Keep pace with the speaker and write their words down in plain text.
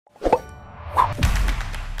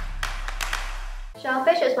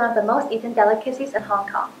Shellfish is one of the most eaten delicacies in Hong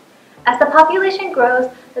Kong. As the population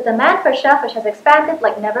grows, the demand for shellfish has expanded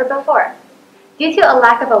like never before. Due to a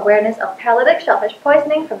lack of awareness of paralytic shellfish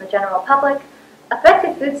poisoning from the general public, a threat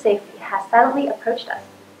to food safety has silently approached us.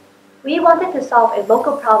 We wanted to solve a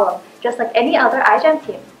local problem just like any other iGEM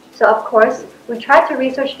team, so of course, we tried to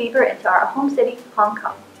research deeper into our home city, Hong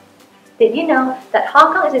Kong. Did you know that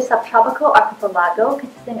Hong Kong is a subtropical archipelago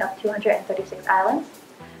consisting of 236 islands?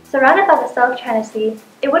 Surrounded by the South China Sea,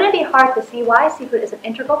 it wouldn't be hard to see why seafood is an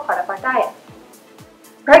integral part of our diet.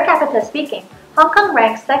 Per capita speaking, Hong Kong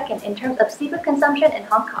ranks second in terms of seafood consumption in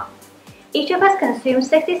Hong Kong. Each of us consumes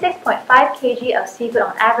 66.5 kg of seafood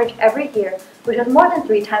on average every year, which is more than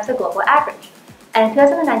 3 times the global average. And in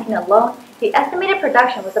 2019 alone, the estimated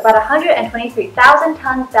production was about 123,000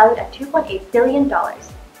 tons valued at $2.8 billion.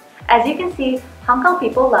 As you can see, Hong Kong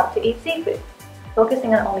people love to eat seafood.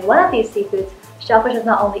 Focusing on only one of these seafoods, shellfish is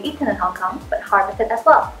not only eaten in Hong Kong, but harvested as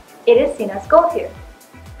well. It is seen as gold here.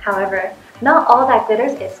 However, not all that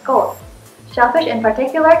glitters is gold. Shellfish in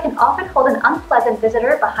particular can often hold an unpleasant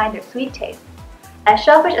visitor behind their sweet taste. As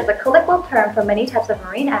shellfish is a colloquial term for many types of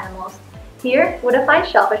marine animals, here we define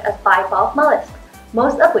shellfish as bivalve mollusks,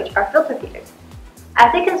 most of which are filter feeders.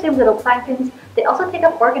 As they consume little planktons, they also take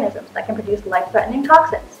up organisms that can produce life-threatening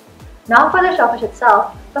toxins, not for the shellfish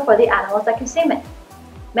itself, but for the animals that consume it.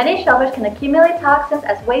 Many shellfish can accumulate toxins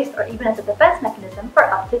as waste or even as a defense mechanism for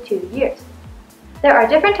up to 2 years. There are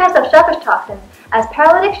different types of shellfish toxins, as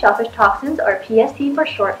paralytic shellfish toxins, or PST for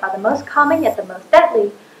short, are the most common yet the most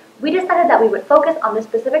deadly. We decided that we would focus on this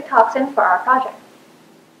specific toxin for our project.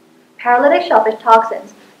 Paralytic shellfish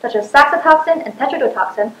toxins, such as saxitoxin and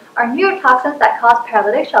tetrodotoxin, are neurotoxins that cause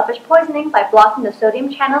paralytic shellfish poisoning by blocking the sodium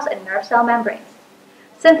channels in nerve cell membranes.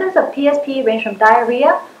 Symptoms of PSP range from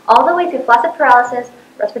diarrhea all the way to flaccid paralysis,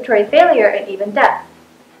 respiratory failure, and even death.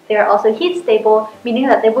 They are also heat stable, meaning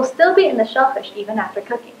that they will still be in the shellfish even after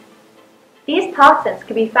cooking. These toxins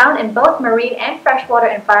can be found in both marine and freshwater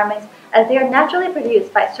environments as they are naturally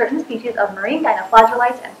produced by certain species of marine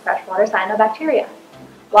dinoflagellates and freshwater cyanobacteria.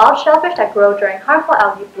 Wild shellfish that grow during harmful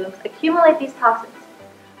algae blooms accumulate these toxins.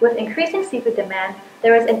 With increasing seafood demand,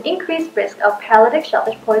 there is an increased risk of paralytic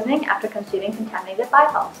shellfish poisoning after consuming contaminated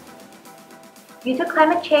bivalves. Due to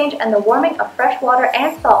climate change and the warming of freshwater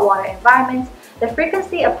and saltwater environments, the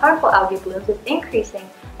frequency of harmful algae blooms is increasing,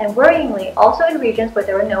 and worryingly also in regions where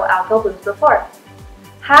there were no algal blooms before.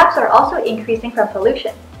 HABs are also increasing from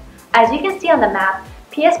pollution. As you can see on the map,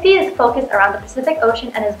 PSP is focused around the Pacific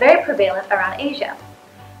Ocean and is very prevalent around Asia.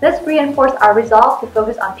 This reinforced our resolve to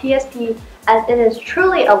focus on PSP as it is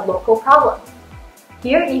truly a local problem.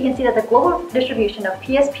 Here you can see that the global distribution of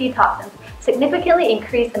PSP toxins significantly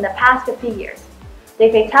increased in the past 50 years. The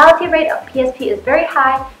fatality rate of PSP is very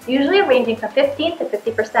high, usually ranging from 15 to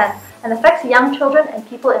 50%, and affects young children and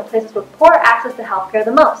people in places with poor access to healthcare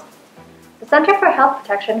the most. The Center for Health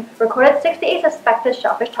Protection recorded 68 suspected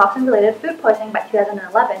shellfish toxin-related food poisoning by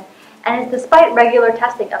 2011, and is despite regular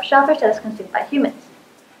testing of shellfish that is consumed by humans.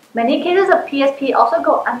 Many cases of PSP also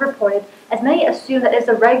go unreported, as many assume that it is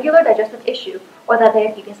a regular digestive issue or that they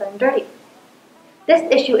have eaten something dirty. This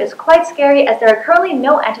issue is quite scary as there are currently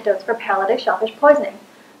no antidotes for paralytic shellfish poisoning,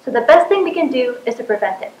 so the best thing we can do is to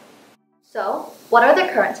prevent it. So, what are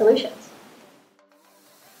the current solutions?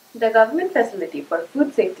 The Government Facility for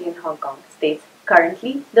Food Safety in Hong Kong states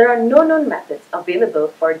currently there are no known methods available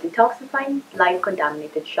for detoxifying live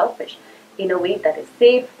contaminated shellfish in a way that is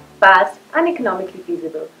safe, fast, and economically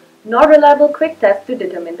feasible, nor reliable quick tests to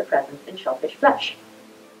determine the presence in shellfish flesh.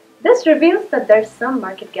 This reveals that there is some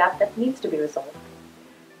market gap that needs to be resolved.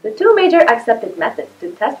 The 2 major accepted methods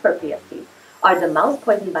to test for PSP are the mouse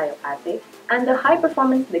poison bioassay and the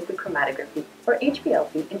high-performance liquid chromatography, or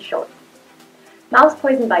HPLC in short. Mouse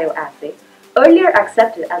poison bioassay, earlier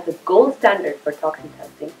accepted as the gold standard for toxin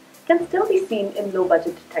testing, can still be seen in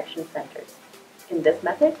low-budget detection centers. In this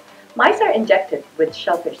method, mice are injected with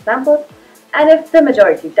shellfish samples, and if the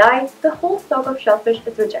majority die, the whole stock of shellfish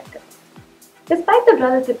is rejected. Despite the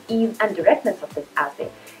relative ease and directness of this assay,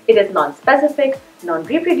 it is non-specific,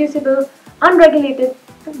 non-reproducible, unregulated,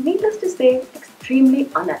 and needless to say, extremely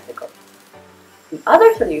unethical. The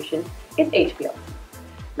other solution is HPLC.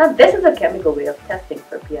 Now this is a chemical way of testing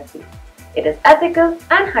for PSP. It is ethical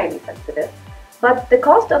and highly sensitive, but the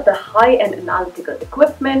cost of the high-end analytical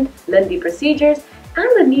equipment, lengthy procedures, and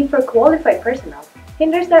the need for qualified personnel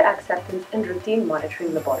hinders their acceptance in routine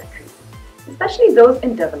monitoring laboratories, especially those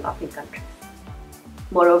in developing countries.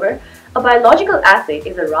 Moreover, a biological assay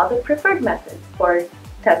is a rather preferred method for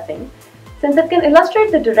testing since it can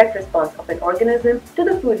illustrate the direct response of an organism to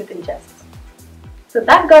the food it ingests. So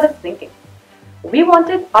that got us thinking. We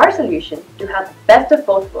wanted our solution to have the best of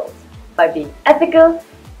both worlds by being ethical,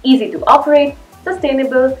 easy to operate,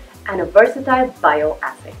 sustainable, and a versatile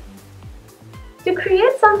bioassay. To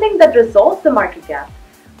create something that resolves the market gap,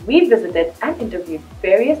 we visited and interviewed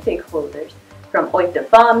various stakeholders from oyster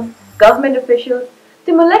farms, government officials,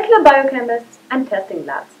 to molecular biochemists and testing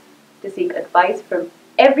labs to seek advice from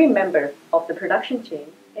every member of the production chain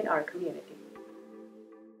in our community.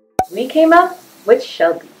 We came up with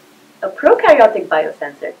Shelby, a prokaryotic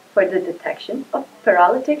biosensor for the detection of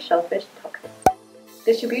paralytic shellfish toxins.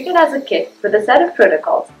 Distributed as a kit with a set of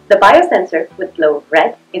protocols, the biosensor would glow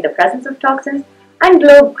red in the presence of toxins and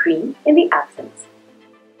glow green in the absence.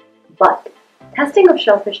 But testing of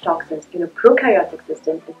shellfish toxins in a prokaryotic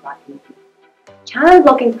system is not easy.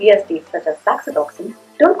 Channel-blocking PSTs such as saxitoxin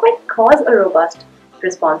don't quite cause a robust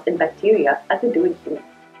response in bacteria as they do in humans.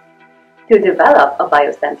 To develop a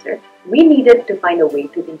biosensor, we needed to find a way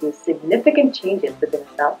to induce significant changes within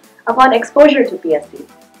a cell upon exposure to PST,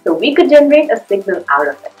 so we could generate a signal out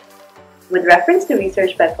of it. With reference to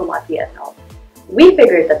research by Pomati et al., we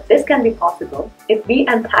figured that this can be possible if we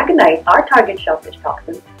antagonize our target shellfish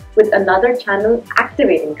toxin with another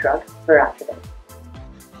channel-activating drug, veratridin.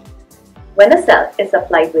 When a cell is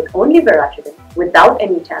supplied with only veratridin without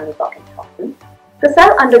any channel-blocking toxin, the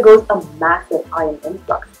cell undergoes a massive ion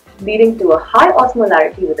influx, leading to a high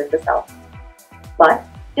osmolarity within the cell. But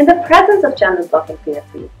in the presence of channel-blocking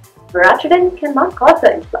PST, veratridin cannot cause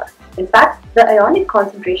the influx. In fact, the ionic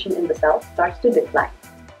concentration in the cell starts to decline.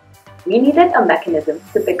 We needed a mechanism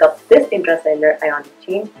to pick up this intracellular ionic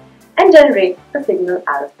change and generate a signal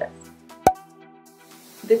out of this.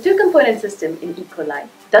 The two-component system in E. coli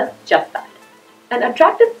does just that. An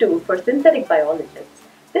attractive tool for synthetic biologists,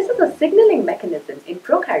 this is a signaling mechanism in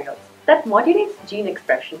prokaryotes that modulates gene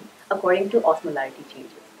expression according to osmolarity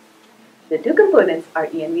changes. The two components are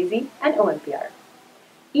ENVZ and OMPR.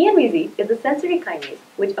 ENVZ is a sensory kinase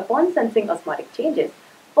which, upon sensing osmotic changes,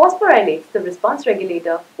 phosphorylates the response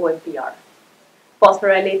regulator OMPR.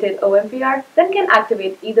 Phosphorylated OMPR then can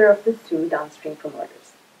activate either of the two downstream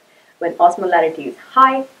promoters. When osmolarity is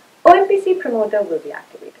high, OMPC promoter will be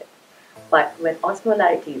activated. But when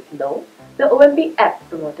osmolarity is low, the OMPF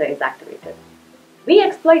promoter is activated. We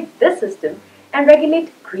exploit this system and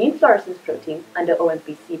regulate green fluorescence protein under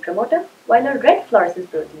OMPC promoter while a red fluorescence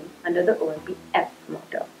protein under the OMPF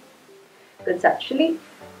promoter. Conceptually,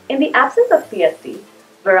 in the absence of PST,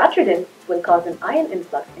 veratridin will cause an ion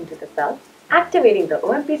influx into the cell, activating the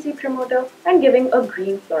OMPC promoter and giving a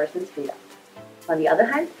green fluorescence readout. On the other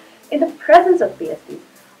hand, in the presence of PST,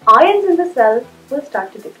 ions in the cell will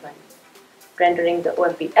start to decline, rendering the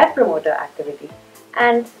OMPF promoter activity,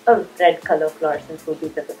 and a red color fluorescence will be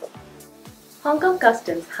visible. Hong Kong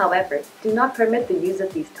customs, however, do not permit the use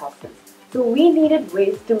of these toxins, so we needed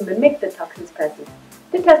ways to mimic the toxin's presence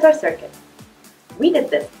to test our circuit. We did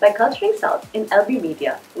this by culturing cells in LB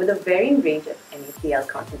media with a varying range of NaCl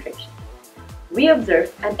concentration. We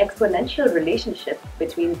observed an exponential relationship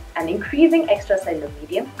between an increasing extracellular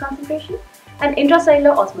medium concentration and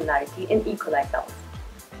intracellular osmolarity in E. coli cells.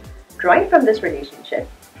 Drawing from this relationship,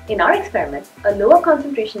 in our experiment, a lower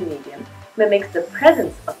concentration medium mimics the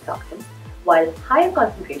presence of toxins, while higher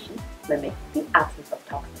concentrations mimic the absence of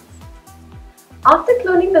toxins. After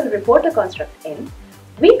cloning the reporter construct in,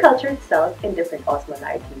 we cultured cells in different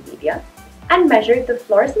osmolarity media and measured the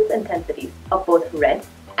fluorescence intensities of both red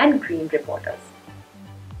and green reporters.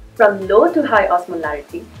 From low to high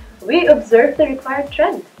osmolarity, we observed the required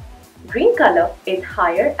trend. Green color is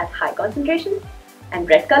higher at high concentrations and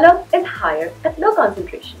red color is higher at low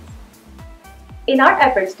concentrations. In our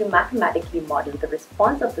efforts to mathematically model the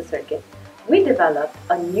response of the circuit, we developed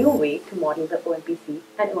a new way to model the OMPC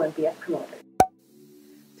and OMPF promoter.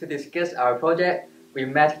 To discuss our project, we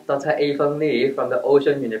met Dr. Avon Lee from the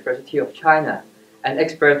Ocean University of China, an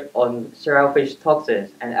expert on shellfish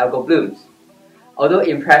toxins and algal blooms. Although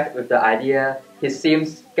impressed with the idea, he seemed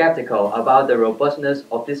skeptical about the robustness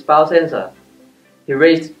of this biosensor. He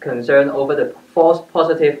raised concern over the false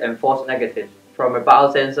positive and false negative from a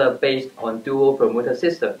biosensor based on dual promoter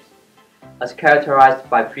systems. As characterized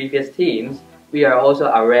by previous teams, we are also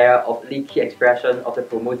aware of leaky expression of the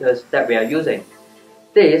promoters that we are using.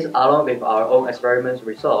 This, along with our own experiment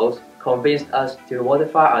results, convinced us to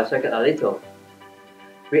modify our circuit a little.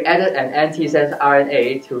 We added an antisense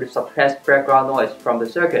RNA to suppress background noise from the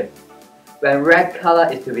circuit. When red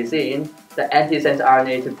color is to be seen, the antisense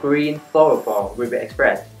RNA to green fluorophore will be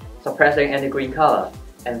expressed, suppressing any green color,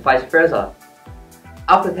 and vice versa.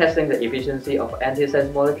 After testing the efficiency of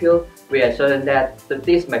antisense molecule, we are certain that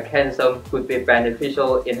this mechanism could be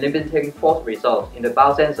beneficial in limiting false results in the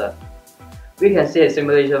biosensor. We can see a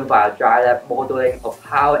simulation via dry lab modeling of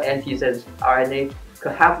how antisense RNA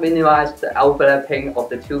could help minimize the overlapping of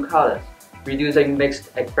the two colors, reducing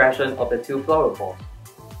mixed expression of the two fluorophores.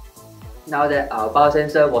 Now that our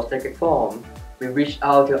biosensor was taking form, we reached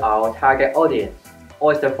out to our target audience,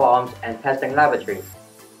 oyster farms and testing laboratories.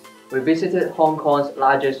 We visited Hong Kong's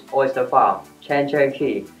largest oyster farm, Chan Chan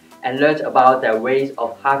Key, and learned about their ways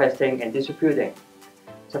of harvesting and distributing.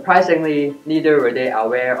 Surprisingly, neither were they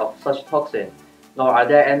aware of such toxin, nor are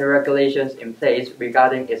there any regulations in place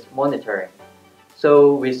regarding its monitoring.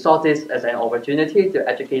 So we saw this as an opportunity to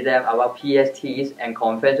educate them about PSTs and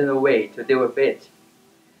conventional way to deal with it.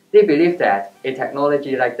 They believe that a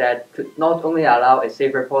technology like that could not only allow a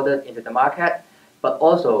safer product into the market, but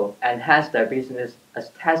also enhance their business as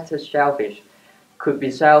tested shellfish could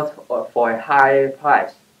be sold for a higher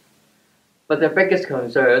price. But the biggest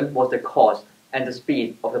concern was the cost and the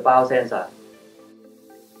speed of the biosensor.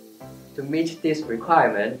 To meet this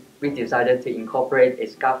requirement, we decided to incorporate a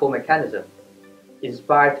scaffold mechanism.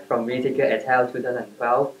 Inspired from Whitaker et al.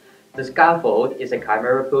 2012, the scaffold is a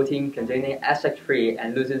chimera protein containing SH3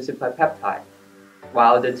 and leucine superpeptide,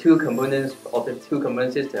 while the two components of the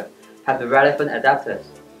two-component system have the relevant adapters.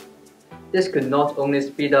 This could not only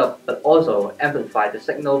speed up but also amplify the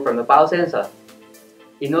signal from the biosensor.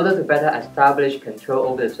 In order to better establish control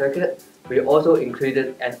over the circuit, we also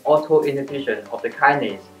included an auto-inhibition of the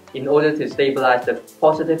kinase in order to stabilize the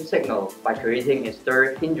positive signal by creating a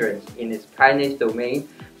stirred hindrance in its kinase domain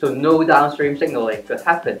so no downstream signaling could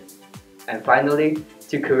happen. And finally,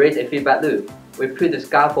 to create a feedback loop, we put the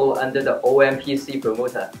scaffold under the OMPC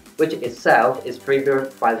promoter, which itself is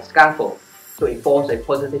triggered by the scaffold, so it forms a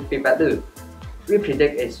positive feedback loop. We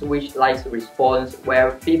predict a switch-like response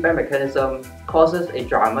where feedback mechanism causes a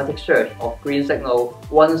dramatic surge of green signal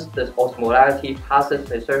once the osmolarity passes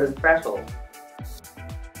a certain threshold.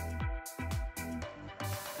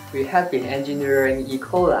 We had been engineering E.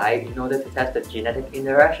 coli in order to test the genetic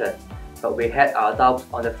interaction, but we had our doubts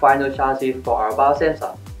on the final chassis for our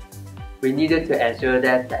biosensor. We needed to ensure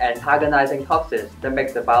that the antagonizing toxins that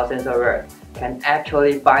make the biosensor work can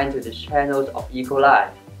actually bind to the channels of E. coli.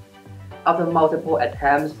 After multiple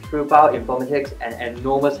attempts through bioinformatics and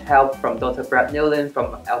enormous help from Dr. Brad Newland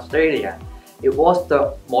from Australia, it was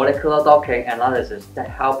the molecular docking analysis that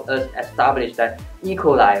helped us establish that E.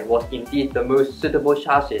 coli was indeed the most suitable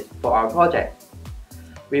chassis for our project.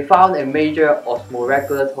 We found a major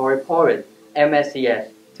osmoregulatory porous,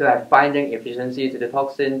 MSCS, to have binding efficiency to the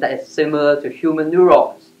toxin that is similar to human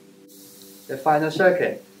neurons. The final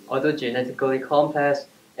circuit, although genetically complex,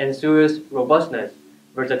 ensures robustness,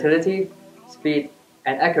 versatility, speed,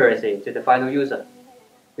 and accuracy to the final user.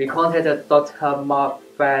 We contacted Dr. Mark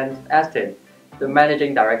Van Esten, the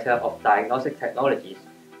Managing Director of Diagnostic Technologies,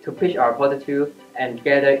 to pitch our prototype and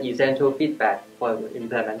gather essential feedback for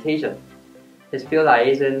implementation. His field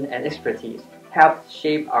liaison and expertise helped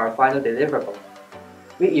shape our final deliverable.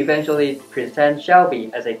 We eventually present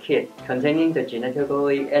Shelby as a kit containing the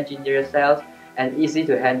genetically engineered cells and easy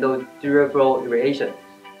to handle durable reagents.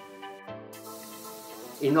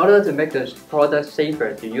 In order to make the product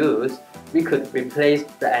safer to use, we could replace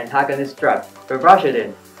the antagonist drug,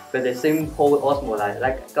 berbershadin, with a simple osmolyte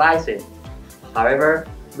like glycine. However,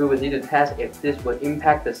 we would need to test if this would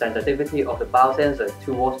impact the sensitivity of the biosensor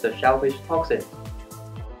towards the shellfish toxin.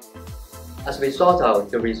 As we sought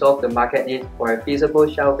out to resolve the market need for a feasible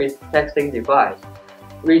shellfish testing device,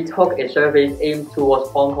 we took a survey aimed towards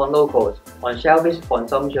Hong Kong locals on shellfish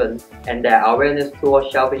consumption and their awareness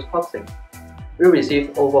towards shellfish toxin. We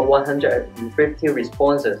received over 150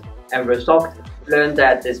 responses and were shocked to learn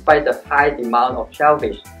that despite the high demand of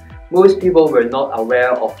shellfish, most people were not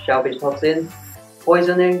aware of shellfish toxin,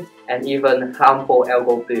 poisoning, and even harmful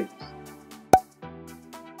algal blooms.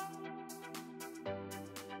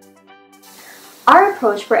 Our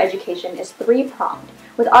approach for education is three-pronged,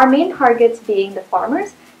 with our main targets being the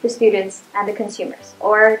farmers, the students, and the consumers,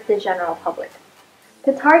 or the general public.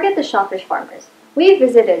 To target the shellfish farmers, we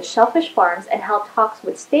visited shellfish farms and held talks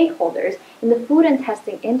with stakeholders in the food and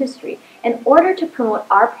testing industry in order to promote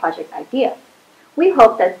our project idea. We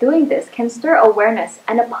hope that doing this can stir awareness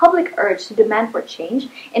and a public urge to demand for change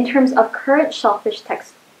in terms of current shellfish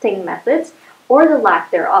testing methods or the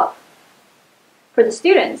lack thereof. For the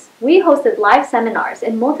students, we hosted live seminars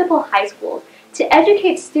in multiple high schools to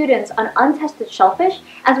educate students on untested shellfish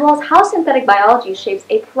as well as how synthetic biology shapes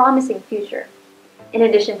a promising future. In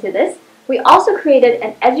addition to this, we also created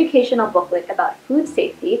an educational booklet about food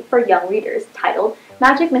safety for young readers titled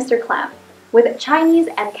Magic Mr. Clam, with Chinese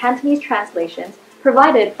and Cantonese translations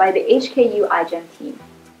provided by the HKU iGEM team.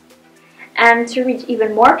 And to reach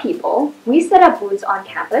even more people, we set up booths on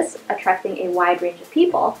campus, attracting a wide range of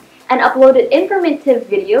people, and uploaded informative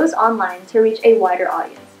videos online to reach a wider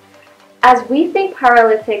audience. As we think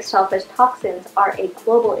pyrolytic shellfish toxins are a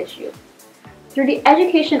global issue, through the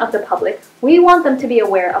education of the public, we want them to be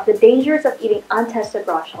aware of the dangers of eating untested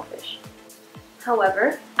raw shellfish.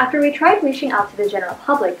 However, after we tried reaching out to the general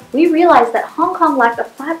public, we realized that Hong Kong lacked a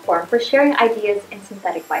platform for sharing ideas in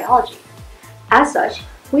synthetic biology. As such,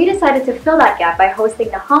 we decided to fill that gap by hosting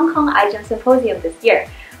the Hong Kong iGEM Symposium this year,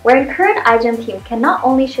 wherein current iGEM teams can not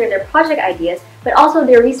only share their project ideas, but also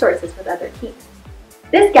their resources with other teams.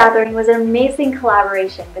 This gathering was an amazing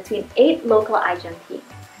collaboration between 8 local iGEM teams.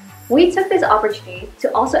 We took this opportunity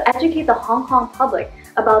to also educate the Hong Kong public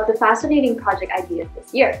about the fascinating project ideas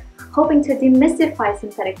this year, hoping to demystify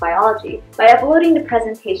synthetic biology by uploading the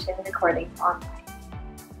presentation recordings online.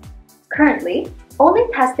 Currently, only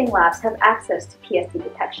testing labs have access to PSD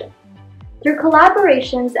detection. Through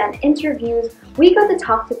collaborations and interviews, we got to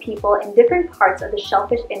talk to people in different parts of the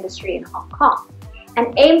shellfish industry in Hong Kong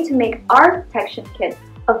and aim to make our detection kit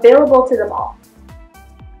available to them all.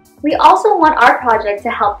 We also want our project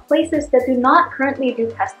to help places that do not currently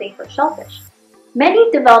do testing for shellfish.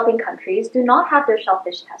 Many developing countries do not have their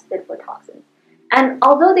shellfish tested for toxins, and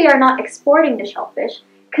although they are not exporting the shellfish,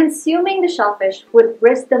 consuming the shellfish would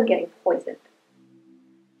risk them getting poisoned.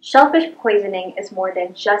 Shellfish poisoning is more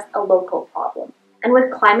than just a local problem, and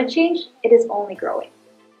with climate change, it is only growing.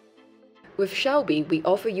 With Shelby, we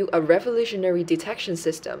offer you a revolutionary detection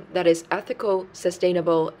system that is ethical,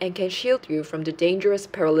 sustainable, and can shield you from the dangerous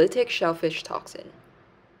pyrolytic shellfish toxin.